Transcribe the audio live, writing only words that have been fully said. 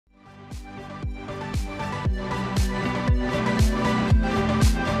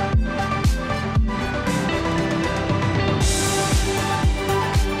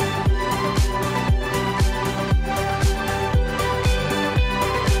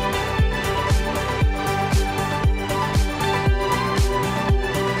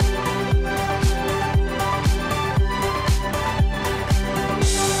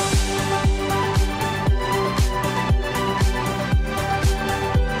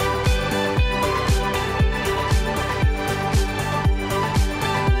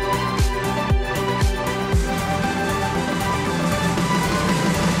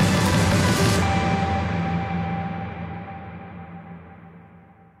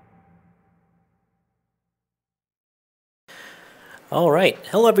Alright,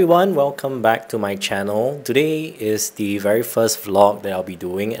 hello everyone, welcome back to my channel. Today is the very first vlog that I'll be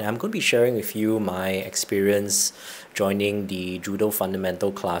doing, and I'm going to be sharing with you my experience joining the Judo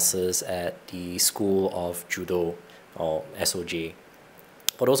Fundamental classes at the School of Judo, or SOJ.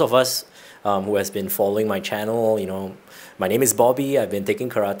 For those of us who has been following my channel, my name is Bobby. I've been taking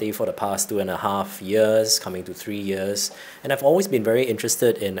karate for the past 2.5 years, coming to 3 years, and I've always been very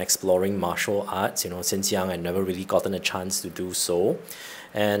interested in exploring martial arts. Since young, I've never really gotten a chance to do so,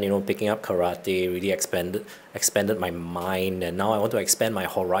 and picking up karate really expanded my mind, and now I want to expand my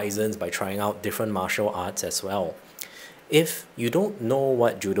horizons by trying out different martial arts as well. If you don't know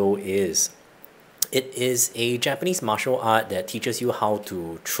what judo is, it is a Japanese martial art that teaches you how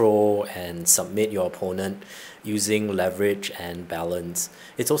to throw and submit your opponent using leverage and balance.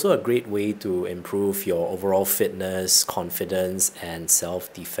 It's also a great way to improve your overall fitness, confidence, and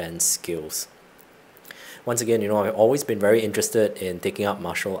self-defense skills. Once again, I've always been very interested in taking up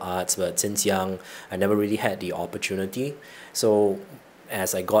martial arts, but since young, I never really had the opportunity. So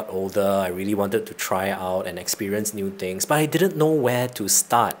as I got older, I really wanted to try out and experience new things, but I didn't know where to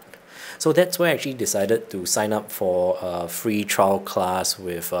start. So that's why I actually decided to sign up for a free trial class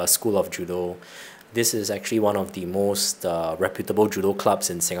with School of Judo. This is actually one of the most reputable judo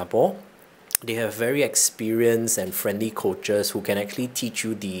clubs in Singapore. They have very experienced and friendly coaches who can actually teach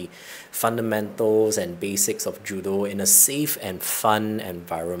you the fundamentals and basics of judo in a safe and fun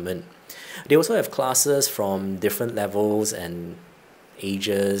environment. They also have classes from different levels and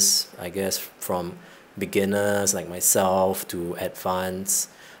ages, I guess from beginners like myself to advanced,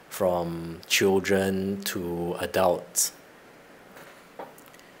 from children to adults.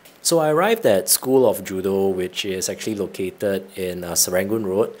 So I arrived at School of Judo, which is actually located in Serangoon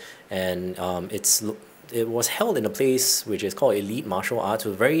Road, and it was held in a place which is called Elite Martial Arts. It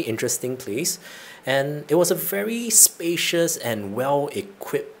was a very interesting place, and it was a very spacious and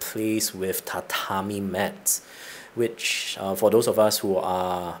well-equipped place with tatami mats, which for those of us who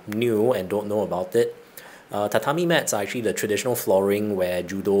are new and don't know about it, tatami mats are actually the traditional flooring where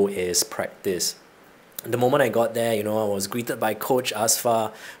judo is practiced. The moment I got there, I was greeted by Coach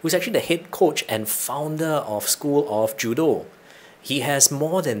Azfar, who's actually the head coach and founder of School of Judo. He has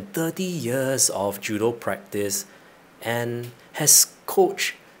more than 30 years of judo practice and has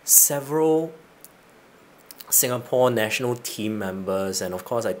coached several Singapore national team members, and of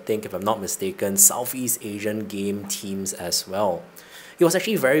course, I think, if I'm not mistaken, Southeast Asian game teams as well. He was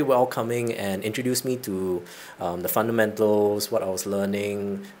actually very welcoming and introduced me to the fundamentals, what I was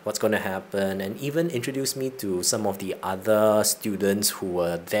learning, what's going to happen, and even introduced me to some of the other students who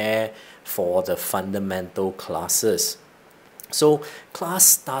were there for the fundamental classes. So class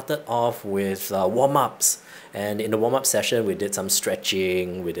started off with warm-ups, and in the warm-up session we did some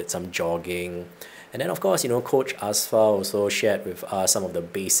stretching, we did some jogging, and then of course, Coach Azfar also shared with us some of the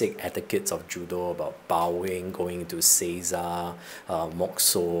basic etiquettes of judo about bowing, going into seiza,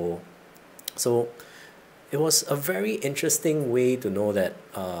 mokso. So it was a very interesting way to know that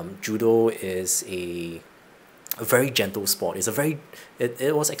judo is a very gentle sport.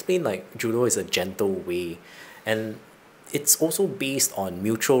 It was explained like judo is a gentle way, and it's also based on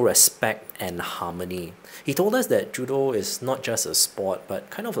mutual respect and harmony. He told us that judo is not just a sport, but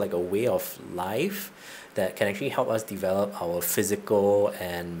kind of like a way of life that can actually help us develop our physical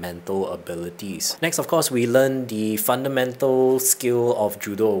and mental abilities. Next, of course, we learned the fundamental skill of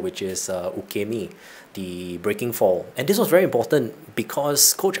judo, which is ukemi, the breaking fall. And this was very important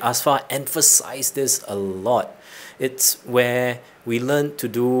because Coach Azfar emphasized this a lot. It's where we learned to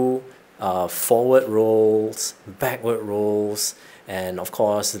do forward rolls, backward rolls, and of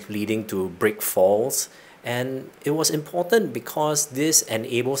course leading to break falls. And it was important because this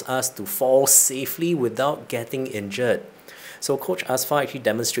enables us to fall safely without getting injured. So Coach Azfar actually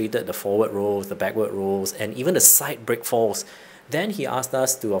demonstrated the forward rolls, the backward rolls, and even the side break falls. Then he asked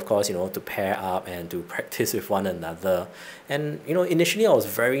us to, of course, to pair up and to practice with one another. And, initially I was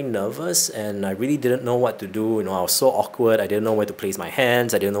very nervous and I really didn't know what to do. I was so awkward. I didn't know where to place my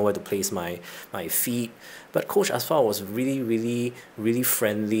hands. I didn't know where to place my feet. But Coach Azfar was really, really, really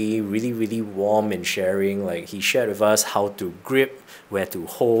friendly, really, really warm in sharing. Like, he shared with us how to grip, where to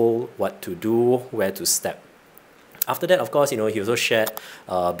hold, what to do, where to step. After that, of course, he also shared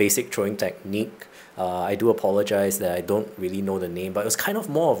basic throwing technique. I do apologize that I don't really know the name, but it was kind of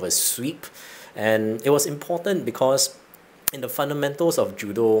more of a sweep. And it was important because in the fundamentals of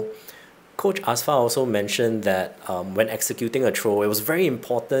judo, Coach Azfar also mentioned that when executing a throw, it was very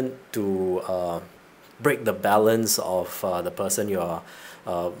important to break the balance of the person you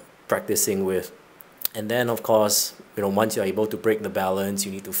are practicing with. And then, of course, once you're able to break the balance,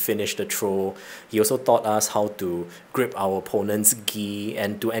 you need to finish the throw. He also taught us how to grip our opponent's gi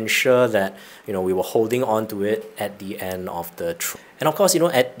and to ensure that, we were holding on to it at the end of the throw. And of course,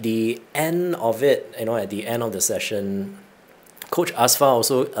 at the end of it, at the end of the session, Coach Azfar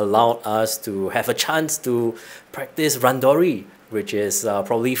also allowed us to have a chance to practice randori, which is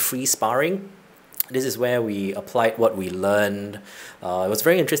probably free sparring. This is where we applied what we learned. It was a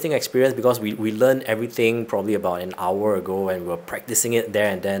very interesting experience because we learned everything probably about an hour ago and we were practicing it there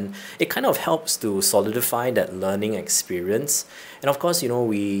and then. It kind of helps to solidify that learning experience. And of course,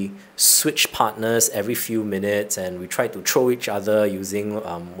 we switch partners every few minutes and we tried to throw each other using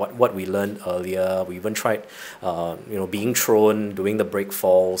what we learned earlier. We even tried, being thrown, doing the break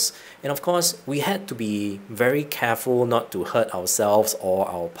falls. And of course, we had to be very careful not to hurt ourselves or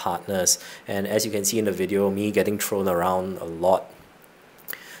our partners. And as you can see in the video, me getting thrown around a lot.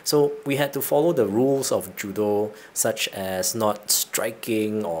 So we had to follow the rules of judo, such as not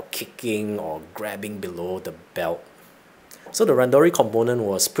striking or kicking or grabbing below the belt. So the randori component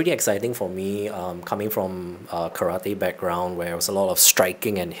was pretty exciting for me, coming from a karate background where there was a lot of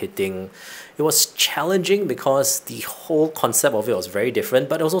striking and hitting. It was challenging because the whole concept of it was very different,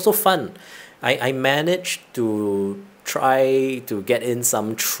 but it was also fun. I managed to try to get in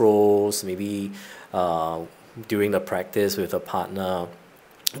some throws, maybe during the practice with a partner.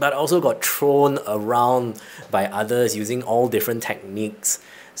 But I also got thrown around by others using all different techniques.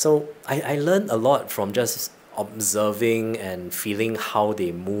 So I learned a lot from just observing and feeling how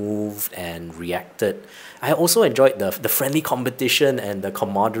they moved and reacted. I also enjoyed the friendly competition and the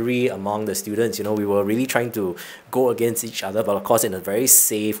camaraderie among the students. We were really trying to go against each other, but of course in a very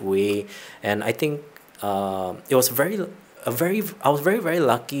safe way. And I think it was I was very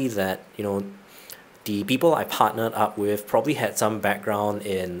lucky that the people I partnered up with probably had some background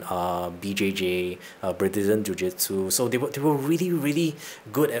in BJJ, Brazilian Jiu-Jitsu. So they were really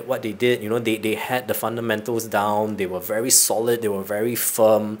good at what they did. They had the fundamentals down. They were very solid. They were very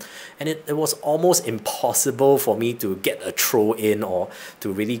firm. And it was almost impossible for me to get a throw in or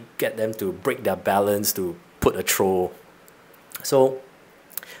to really get them to break their balance to put a throw. So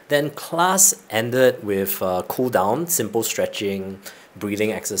then class ended with cool down, simple stretching,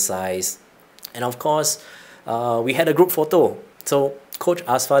 breathing exercise. And of course, we had a group photo. So Coach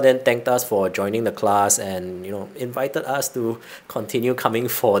Azfar then thanked us for joining the class and invited us to continue coming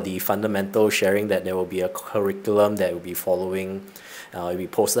for the fundamentals, sharing that there will be a curriculum that will be following. It will be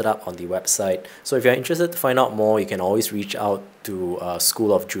posted up on the website. So if you're interested to find out more, you can always reach out to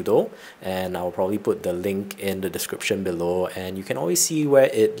School of Judo, and I'll probably put the link in the description below, and you can always see where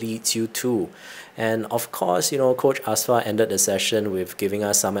it leads you to. And of course, Coach Azfar ended the session with giving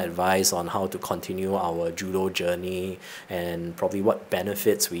us some advice on how to continue our judo journey and probably what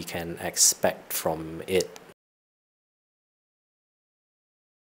benefits we can expect from it.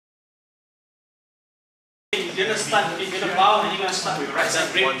 You're going to start, you're going to bow, and you're going to start with right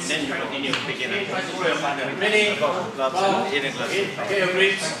side grip, then you continue. Begin. Throw your partner. Ready? Bow. Okay, your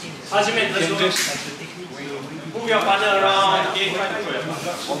grips. Hajime, let's go. Move your partner around. Okay, try to throw your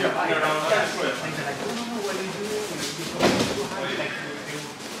partner. Move your partner around. Try to throw your partner.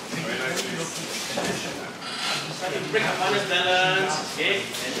 Try to break your partner's balance. Okay,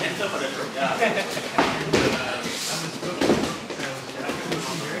 and enter for the throw. Yeah.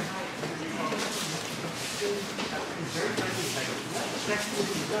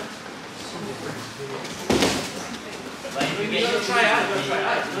 Don't try hard, don't try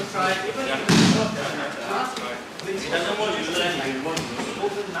hard, don't try. Even if it doesn't want you to learn, you want to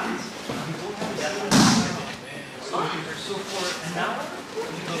open hands. So for an hour,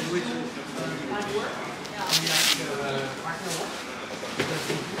 you go with hard work.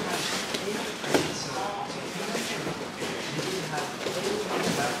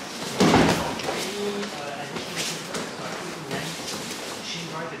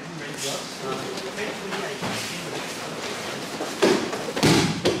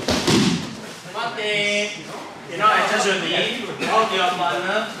 Adjust your knee, hold your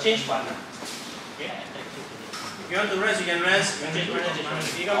partner, change partner. Okay? If you want to rest, you can rest. You can change partner, change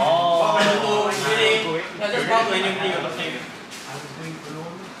partner. You can bow to really, just bow to anybody you want to play with.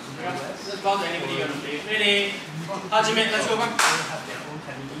 Just bow to anybody you want to play with. Ready? Hajime, let's go back.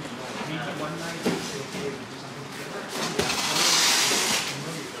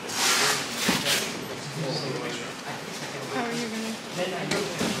 How are you gonna?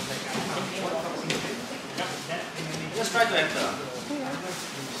 Just try to enter.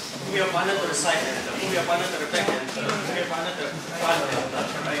 Move your partner to the side and enter. Move your partner to the back and enter. Move your partner to the front and enter.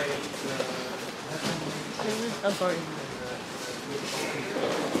 I'm sorry.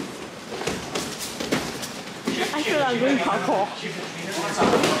 I feel I'm doing parkour.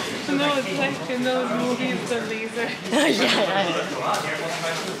 No, it's like in those movies, the laser. Yeah.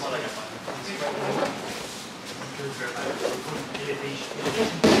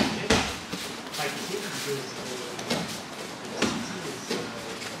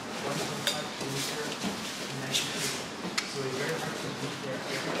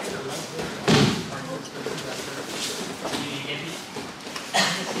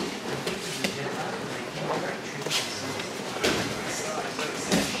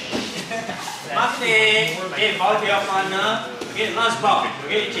 Marketing. Okay, bow to your partner. Okay, last bow.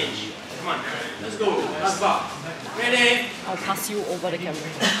 Okay, change. Come on. Let's go. Last bow. Ready? I'll pass you over the camera.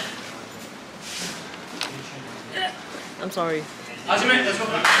 I'm sorry. Azfar, let's go.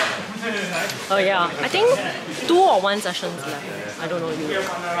 Oh yeah, I think 2 or 1 sessions left. I don't know you. Your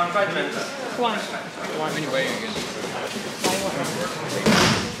partner around 5 minutes. One. One. Anyway, again. Why what?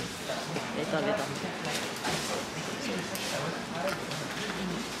 Later.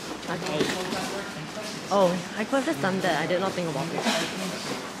 Okay. Oh, I could have just done that. I did not think about it.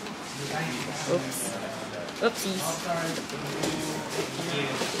 Oops. Oopsies.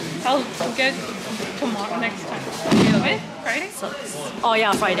 I'll get tomorrow next time. When? Friday? Oh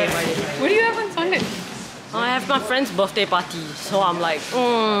yeah, Friday. What do you have on Sunday? I have my friend's birthday party, so I'm like,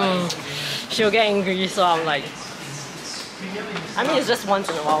 she'll get angry, so I'm like, I mean it's just once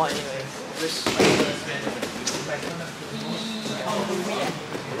in a while anyway.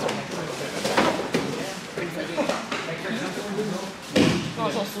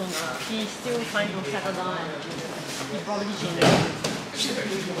 Not so soon. He's still trying to settle down and he's probably changing. He's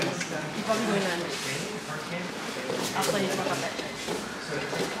probably doing that after he's got back.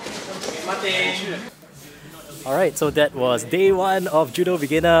 Alright, so that was day 1 of Judo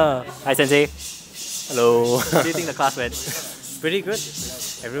Beginner. Hi Sensei. Hello. How do you think the class went? Pretty good.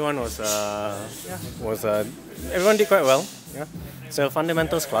 Everyone everyone did quite well. Yeah. It's a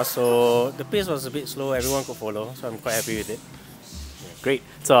fundamentals class, so the pace was a bit slow. Everyone could follow, so I'm quite happy with it. Great.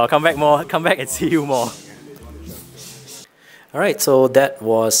 So I'll come back and see you more. Alright, so that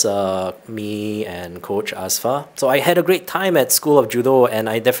was me and Coach Azfar. So I had a great time at School of Judo and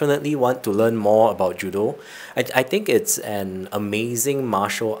I definitely want to learn more about Judo. I think it's an amazing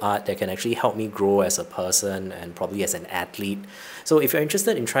martial art that can actually help me grow as a person and probably as an athlete. So if you're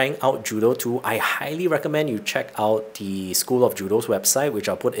interested in trying out Judo too, I highly recommend you check out the School of Judo's website, which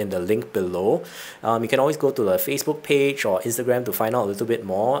I'll put in the link below. You can always go to the Facebook page or Instagram to find out a little bit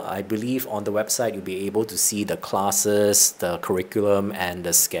more. I believe on the website you'll be able to see the classes, the curriculum and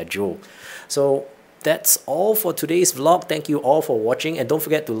the schedule. So that's all for today's vlog. Thank you all for watching and don't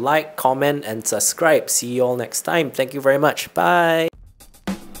forget to like, comment and subscribe. See you all next time. Thank you very much. Bye.